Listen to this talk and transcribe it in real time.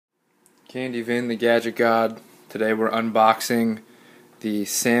Candy Vin, the Gadget God. Today we're unboxing the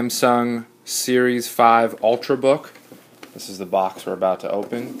Samsung Series 5 UltraBook. This is the box we're about to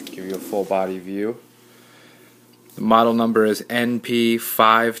open. Give you a full body view. The model number is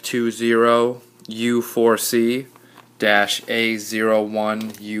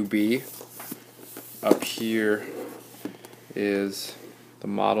NP520U4C-A01UB. Up here is the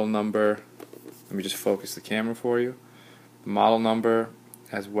model number. Let me just focus the camera for you. The model number,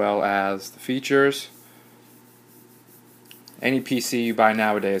 as well as the features. Any PC you buy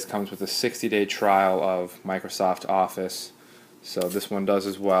nowadays comes with a 60-day trial of Microsoft Office, so this one does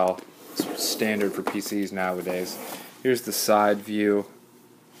as well. It's standard for PCs nowadays. Here's the side view. You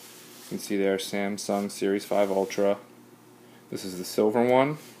can see there Samsung Series 5 Ultra. This is the silver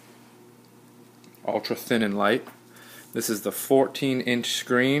one, ultra thin and light. This is the 14-inch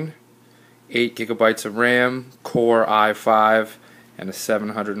screen, 8 gigabytes of RAM, Core i5, and a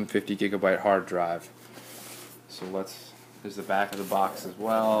 750 gigabyte hard drive. So there's the back of the box as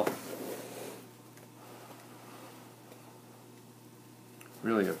well.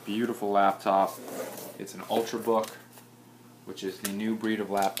 Really a beautiful laptop. It's an UltraBook, which is the new breed of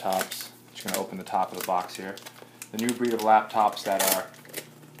laptops. I'm just going to open the top of the box here. The new breed of laptops that are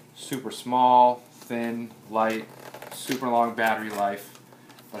super small, thin, light, super long battery life,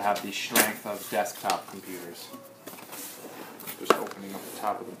 but have the strength of desktop computers. Just opening up the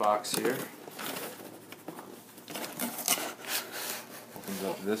top of the box here. Opens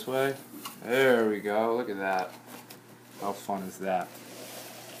up this way. There we go. Look at that. How fun is that?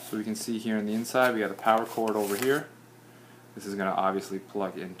 So we can see here on the inside we have the power cord over here. This is going to obviously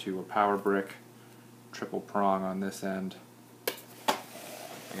plug into a power brick, triple prong on this end,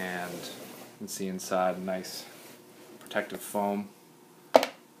 and you can see inside a nice protective foam.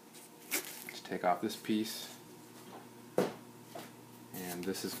 Just take off this piece. And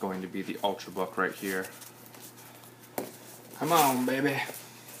this is going to be the UltraBook right here. Come on, baby.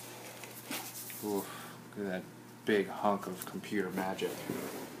 Oof, look at that big hunk of computer magic.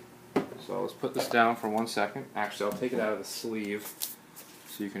 So let's put this down for 1 second. Actually, I'll take it out of the sleeve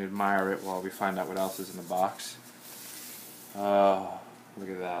so you can admire it while we find out what else is in the box. Oh, look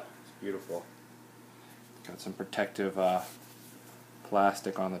at that. It's beautiful. Got some protective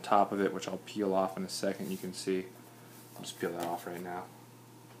plastic on the top of it, which I'll peel off in a second. You can see. I'll just peel that off right now.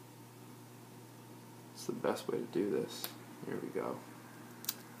 It's the best way to do this. Here we go.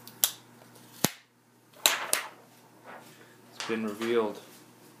 It's been revealed.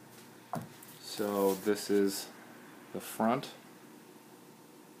 So this is the front.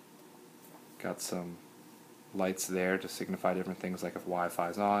 Got some lights there to signify different things, like if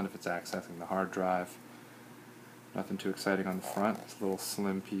Wi-Fi's on, if it's accessing the hard drive. Nothing too exciting on the front. This little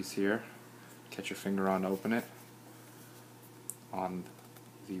slim piece here. Catch your finger on to open it. On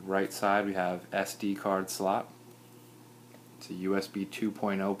the right side we have SD card slot. It's a USB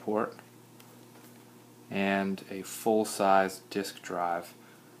 2.0 port and a full-size disk drive.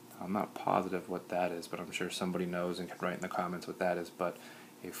 I'm not positive what that is, but I'm sure somebody knows and can write in the comments what that is. But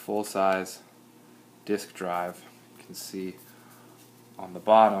a full-size disk drive, you can see on the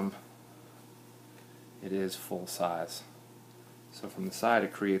bottom it is full size. So from the side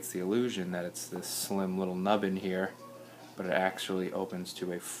it creates the illusion that it's this slim little nub in here, but it actually opens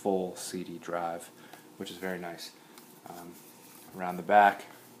to a full CD drive, which is very nice. Around the back,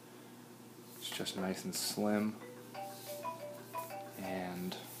 it's just nice and slim.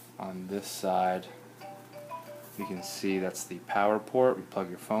 And on this side, you can see that's the power port. You plug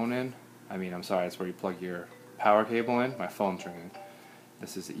your phone in. That's where you plug your power cable in. My phone's ringing.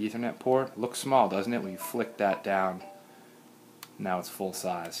 This is the Ethernet port. Looks small, doesn't it? When you flick that down, now it's full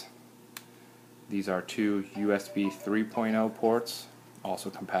size. These are two USB 3.0 ports, also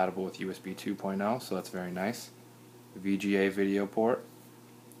compatible with USB 2.0, so that's very nice. VGA video port,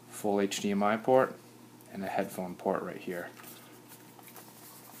 full HDMI port, and a headphone port right here.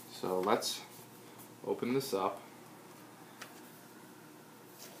 So let's open this up.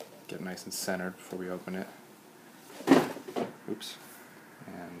 Get nice and centered before we open it. Oops.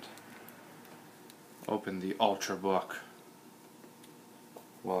 And open the UltraBook.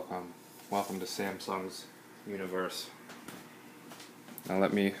 Welcome to Samsung's universe. Now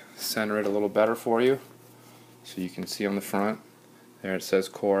let me center it a little better for you so you can see on the front. There it says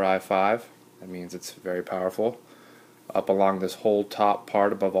Core i5. That means it's very powerful. Up along this whole top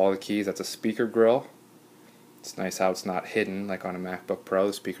part above all the keys, that's a speaker grill. It's nice how it's not hidden like on a MacBook Pro.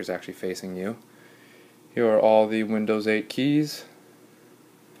 The speaker's actually facing you. Here are all the Windows 8 keys.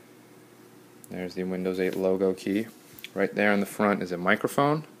 There's the Windows 8 logo key. Right there in the front is a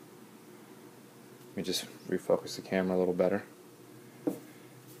microphone. Let me just refocus the camera a little better.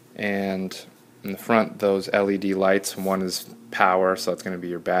 And in the front, those LED lights, one is power, so it's going to be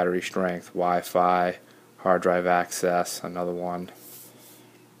your battery strength, Wi-Fi, hard drive access, another one.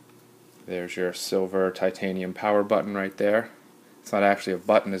 There's your silver titanium power button right there. It's not actually a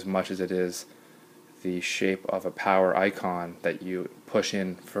button as much as it is the shape of a power icon that you push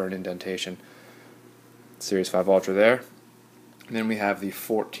in for an indentation. Series 5 Ultra there. And then we have the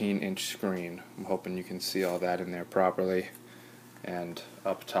 14-inch screen. I'm hoping you can see all that in there properly. And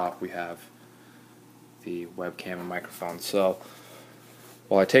up top we have the webcam and microphone. So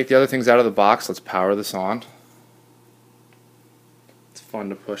while I take the other things out of the box, let's power this on. It's fun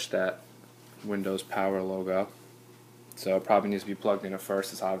to push that Windows Power logo. So it probably needs to be plugged in at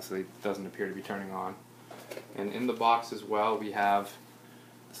first. This obviously doesn't appear to be turning on. And in the box as well we have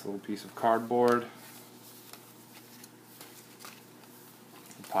this little piece of cardboard.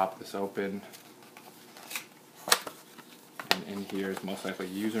 Pop this open. And in here is most likely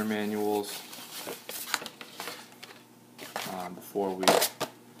user manuals. Before we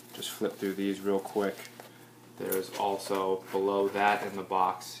just flip through these real quick, there's also below that in the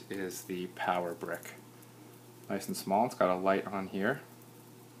box is the power brick. Nice and small. It's got a light on here.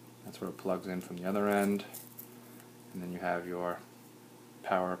 That's where it plugs in from the other end. And then you have your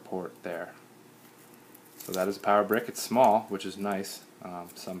power port there. So that is a power brick. It's small, which is nice.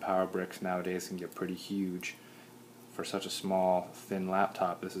 Some power bricks nowadays can get pretty huge. For such a small, thin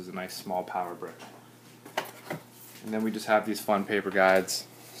laptop, this is a nice small power brick. And then we just have these fun paper guides.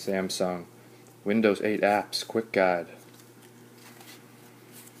 Samsung Windows 8 Apps Quick Guide.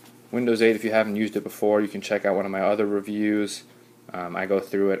 Windows 8, if you haven't used it before, you can check out one of my other reviews. I go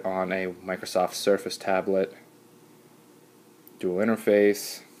through it on a Microsoft Surface tablet. Dual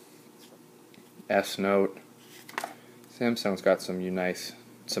interface. S-Note. Samsung's got some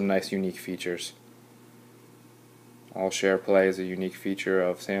nice unique features. All Share Play is a unique feature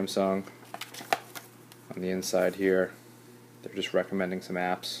of Samsung. On the inside here, they're just recommending some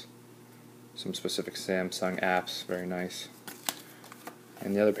apps, some specific Samsung apps, very nice.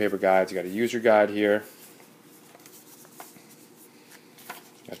 And the other paper guides, you got a user guide here.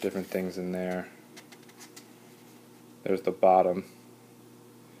 Got different things in there. There's the bottom.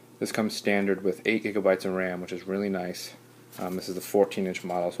 This comes standard with 8 gigabytes of RAM, which is really nice. This is the 14-inch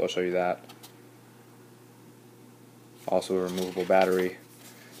model, so I'll show you that. Also a removable battery.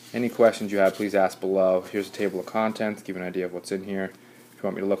 Any questions you have, please ask below. Here's a table of contents, give you an idea of what's in here. If you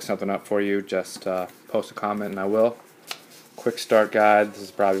want me to look something up for you, just post a comment and I will. Quick start guide. This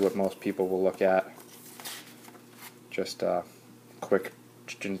is probably what most people will look at. Just quick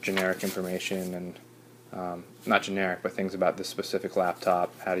generic information and not generic, but things about this specific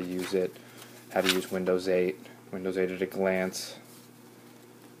laptop, how to use it, how to use Windows 8, Windows 8 at a glance.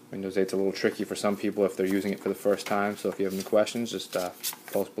 Windows 8's a little tricky for some people if they're using it for the first time, so if you have any questions, just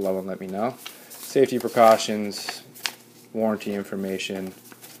post below and let me know. Safety precautions, warranty information,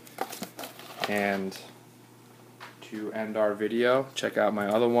 and to end our video, check out my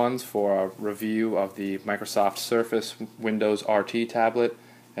other ones for a review of the Microsoft Surface Windows RT tablet,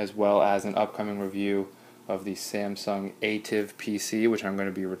 as well as an upcoming review of the Samsung ATIV PC, which I'm going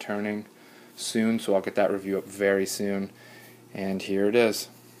to be returning soon, so I'll get that review up very soon. And here it is,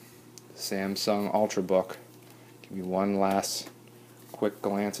 Samsung UltraBook. Give you one last quick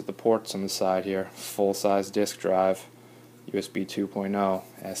glance at the ports on the side here. Full-size disk drive, USB 2.0,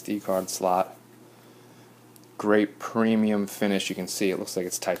 SD card slot. Great premium finish. You can see it looks like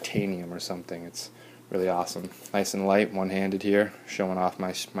it's titanium or something. It's really awesome. Nice and light, one-handed here, showing off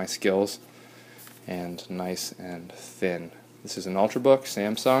my skills. And nice and thin. This is an UltraBook,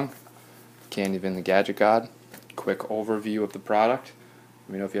 Samsung. Candy Vin the Gadget God. Quick overview of the product.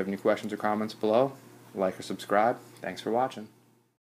 Let me know if you have any questions or comments below. Like or subscribe. Thanks for watching.